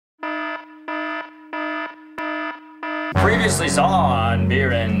Previously saw on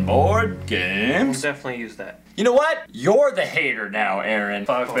Beer and Board Games. We'll definitely use that. You know what? You're the hater now, Aaron.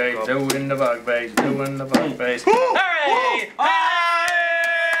 Bug face, doing the bug face, doing the bug face. Hooray!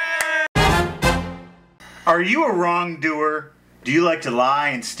 Are you a wrongdoer? Do you like to lie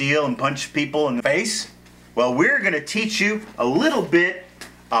and steal and punch people in the face? Well, we're going to teach you a little bit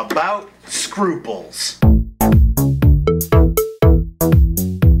about Scruples.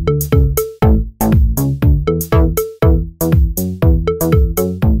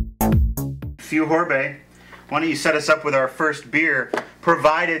 Few Horbe, why don't you set us up with our first beer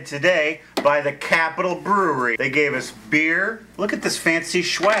provided today by the Capital Brewery. They gave us beer. Look at this fancy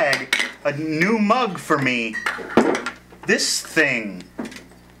swag. A new mug for me. This thing.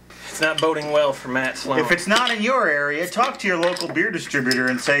 It's not boding well for Matt Sloan. If it's not in your area, talk to your local beer distributor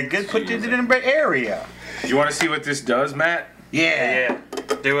and say, "Good, put it in an area." You want to see what this does, Matt? Yeah.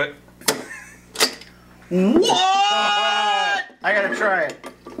 Do it. What? I gotta try it.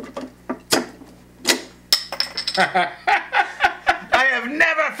 I have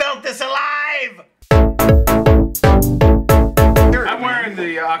never felt this alive! I'm wearing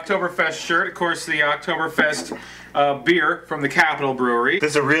the Oktoberfest shirt, of course, the Oktoberfest beer from the Capital Brewery.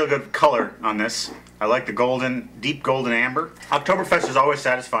 This is a real good color on this. I like the golden, deep golden amber. Oktoberfest is always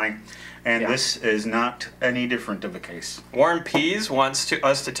satisfying, and this is not any different of a case. Warren Pease wants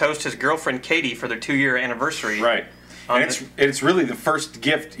us to toast his girlfriend Katie for their 2-year anniversary. Right. And it's really the first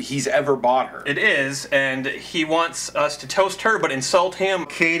gift he's ever bought her. It is, and he wants us to toast her, but insult him.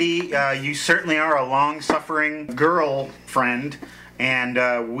 Katie, you certainly are a long-suffering girlfriend,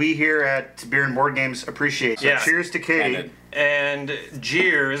 and we here at Beer and Board Games appreciate it. So cheers to Katie. And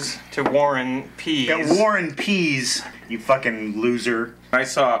jeers to Warren Pease. Yeah, Warren Pease, you fucking loser. I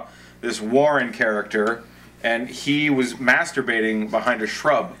saw this Warren character, and he was masturbating behind a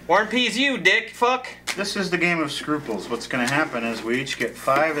shrub. Warren Pease, you dick fuck. This is the game of Scruples. What's going to happen is we each get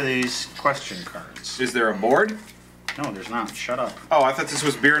 5 of these question cards. Is there a board? No, there's not. Shut up. Oh, I thought this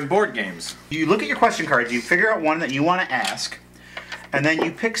was Beer and Board Games. You look at your question cards, you figure out one that you want to ask, and then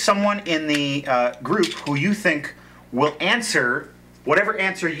you pick someone in the group who you think will answer whatever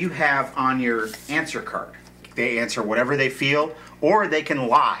answer you have on your answer card. They answer whatever they feel, or they can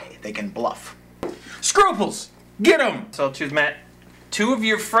lie. They can bluff. Scruples! Get him! So I'll choose Matt. 2 of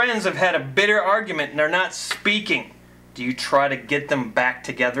your friends have had a bitter argument and they're not speaking. Do you try to get them back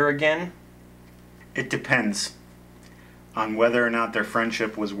together again? It depends on whether or not their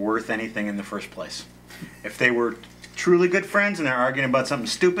friendship was worth anything in the first place. If they were truly good friends and they're arguing about something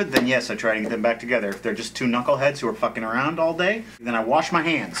stupid, then yes, I try to get them back together. If they're just 2 knuckleheads who are fucking around all day, then I wash my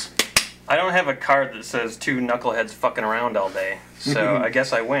hands. I don't have a card that says 2 knuckleheads fucking around all day, so I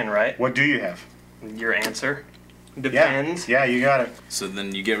guess I win, right? What do you have? Your answer? Depends. Yeah, you got it. So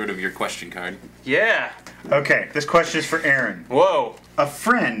then you get rid of your question card. Yeah. Okay, this question is for Aaron. Whoa. A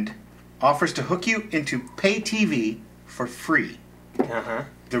friend offers to hook you into pay TV for free. Uh-huh.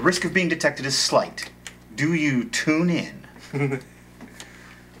 The risk of being detected is slight. Do you tune in?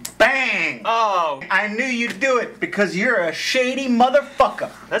 Bang! Oh, I knew you'd do it because you're a shady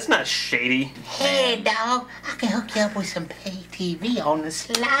motherfucker. that's not shady. Hey, dog, I can hook you up with some pay TV on the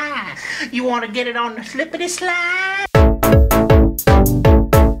slide. You want to get it on the slippity slide?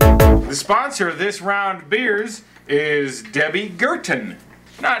 The sponsor of this round of beers is Debbie Gerton,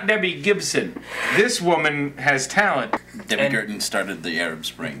 not Debbie Gibson. This woman has talent. Debbie And- Gerton started the Arab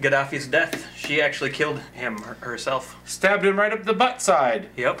Spring. Gaddafi's death. She actually killed him herself. Stabbed him right up the butt side.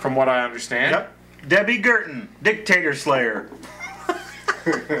 Yep. From what I understand. Yep. Debbie Gerton, dictator slayer.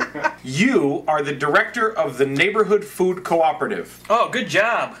 You are the director of the Neighborhood Food Cooperative. Oh, good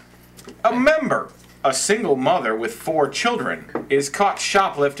job. A member, a single mother with 4 children, is caught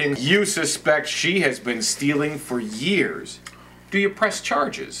shoplifting. You suspect she has been stealing for years. Do you press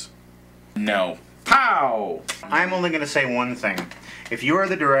charges? No. Pow! I'm only going to say one thing. If you are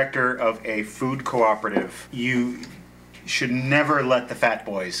the director of a food cooperative, you should never let the fat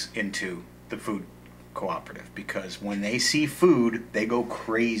boys into the food cooperative, because when they see food, they go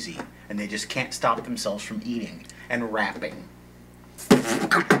crazy and they just can't stop themselves from eating and rapping.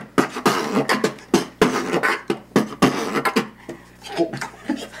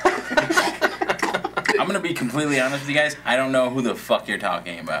 I'm gonna be completely honest with you guys. I don't know who the fuck you're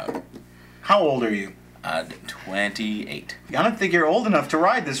talking about. How old are you? 28. I don't think you're old enough to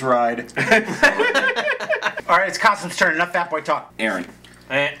ride this ride. Alright, it's Costume's turn. Enough fat boy talk. Aaron,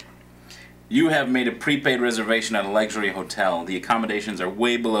 you have made a prepaid reservation at a luxury hotel. The accommodations are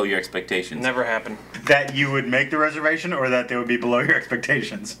way below your expectations. Never happened. That you would make the reservation, or that they would be below your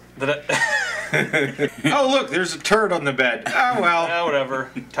expectations? Oh, look, there's a turd on the bed. Oh, well. Whatever.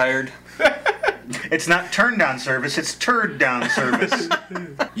 Tired. It's not turn down service, it's turd down service.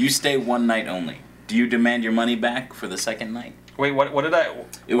 You stay one night only. Do you demand your money back for the second night? Wait, what did I?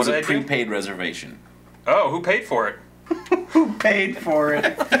 It was what a did I do? prepaid reservation. Oh, who paid for it? Who paid for it?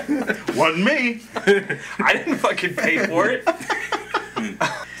 Wasn't me. I didn't fucking pay for it.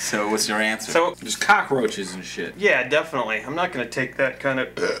 So what's your answer? So There's cockroaches and shit. yeah, definitely. I'm not gonna take that kind of.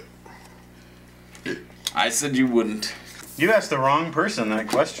 I said you wouldn't. You asked the wrong person that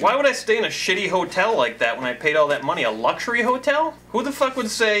question. Why would I stay in a shitty hotel like that when I paid all that money? A luxury hotel? Who the fuck would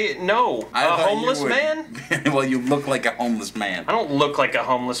say no? I A thought you homeless would. man? Well, you look like a homeless man. I don't look like a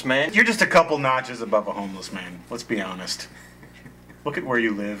homeless man. You're just a couple notches above a homeless man. Let's be honest. Look at where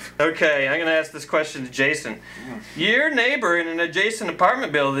you live. Okay, I'm gonna ask this question to Jason. Your neighbor in an adjacent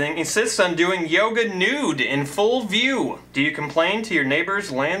apartment building insists on doing yoga nude in full view. Do you complain to your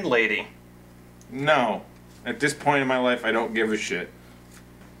neighbor's landlady? No. At this point in my life, I don't give a shit.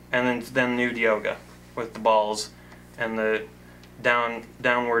 And then nude yoga with the balls and the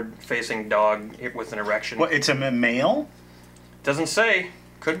downward facing dog with an erection. What, it's a male? Doesn't say.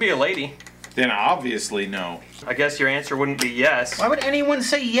 Could be a lady. Then obviously no. I guess your answer wouldn't be yes. Why would anyone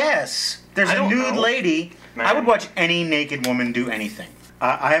say yes? There's I a don't nude know. lady. Man. I would watch any naked woman do anything.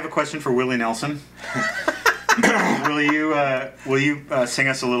 I have a question for Willie Nelson. Will you sing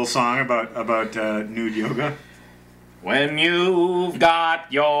us a little song about nude yoga? When you've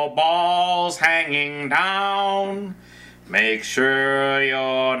got your balls hanging down, make sure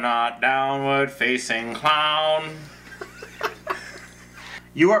you're not downward facing clown.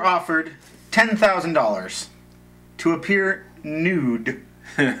 You are offered $10,000 to appear nude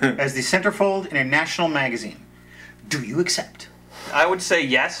as the centerfold in a national magazine. Do you accept? I would say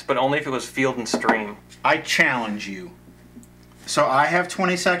yes, but only if it was Field and Stream. I challenge you. So I have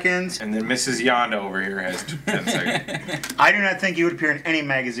 20 seconds. And then Mrs. Yonda over here has 10 seconds. I do not think you would appear in any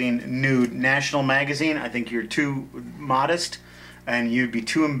magazine nude. National magazine, I think you're too modest and you'd be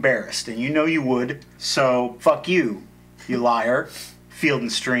too embarrassed. And you know you would. So fuck you, you liar. Field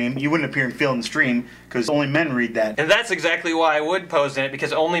and Stream. You wouldn't appear in Field and Stream because only men read that. And that's exactly why I would pose in it,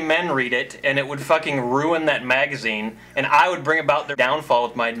 because only men read it, and it would fucking ruin that magazine, and I would bring about their downfall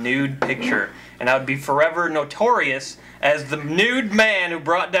with my nude picture. And I would be forever notorious as the nude man who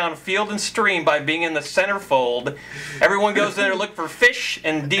brought down Field and Stream by being in the centerfold. Everyone goes there to look for fish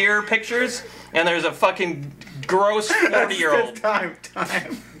and deer pictures, and there's a fucking gross 40-year-old. Time.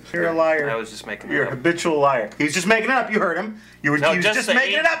 You're a liar. I was just making that You're a up. habitual liar. He was just making it up. You heard him. You were No, he was just just say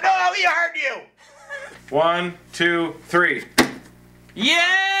making he- it up. No, he heard you. 1, 2, 3.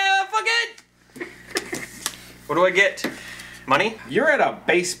 Yeah, fuck it! What do I get? Money? You're at a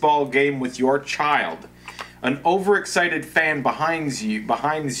baseball game with your child. An overexcited fan behind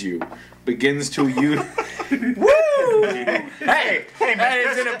you begins to use. Woo! Hey, That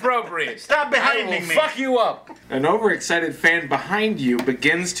is inappropriate. stop I behinding will me. fuck you up. An overexcited fan behind you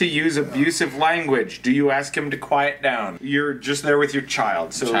begins to use abusive language. Do you ask him to quiet down? You're just there with your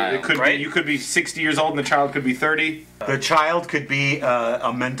child, so Child, it could right? be you could be 60 years old and the child could be 30. The child could be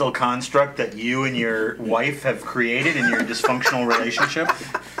a mental construct that you and your wife have created in your dysfunctional relationship.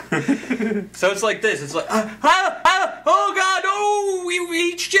 So it's like this. It's like, oh god, oh,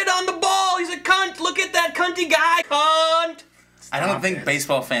 he shit on the ball. He's a cunt. Look at that cunty guy. Cunt. I don't think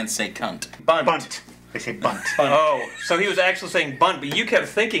baseball fans say cunt. Bunt. They say bunt. Oh, so he was actually saying bunt, but you kept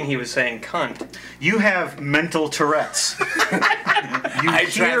thinking he was saying cunt. You have mental Tourette's. You I hear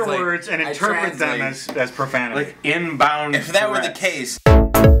translate. words and I interpret them translate. as profanity. Like inbound. If that were the Tourette's. case,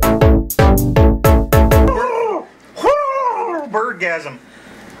 Birdgasm.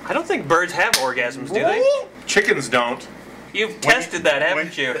 I don't think birds have orgasms, do they? Chickens don't. You've tested that,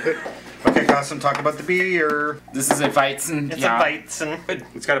 haven't you? Okay, Costin, talk about the beer. this is a Weizen. It's a Weizen.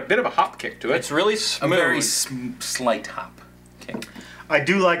 It's got a bit of a hop kick to it. It's really A smooth. very slight hop. Okay. I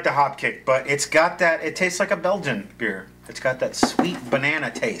do like the hop kick, but it's got that, it tastes like a Belgian beer. It's got that sweet banana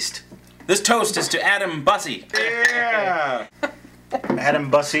taste. This toast is to Adam Bussey. Yeah. Adam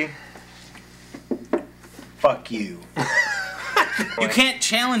Bussey. Fuck you. You can't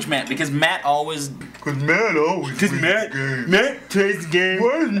challenge Matt because Matt always. Cause Matt always wins the game. Matt plays the game.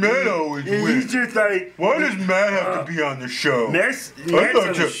 Why does Matt always And win? he's just like, Why does Matt have to be on the show? Matt's I'd on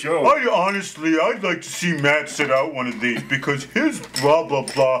like the to, show. I'd like to see Matt sit out one of these because his blah blah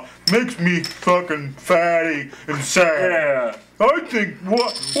blah makes me fucking fatty and sad. Yeah. I think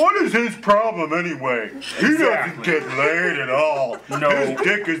what is his problem anyway? He doesn't Exactly. get laid at all. No. His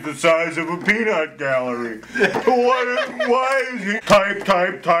dick is the size of a peanut gallery. Why is he type?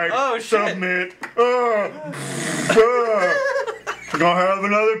 Oh, shit. Submit. Gonna have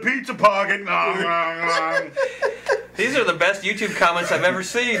another pizza pocket. These are the best YouTube comments I've ever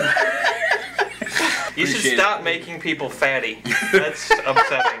seen. You should Appreciate stop it. making people fatty. That's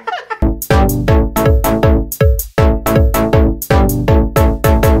upsetting.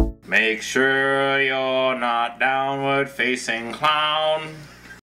 Make sure you're not downward facing clown.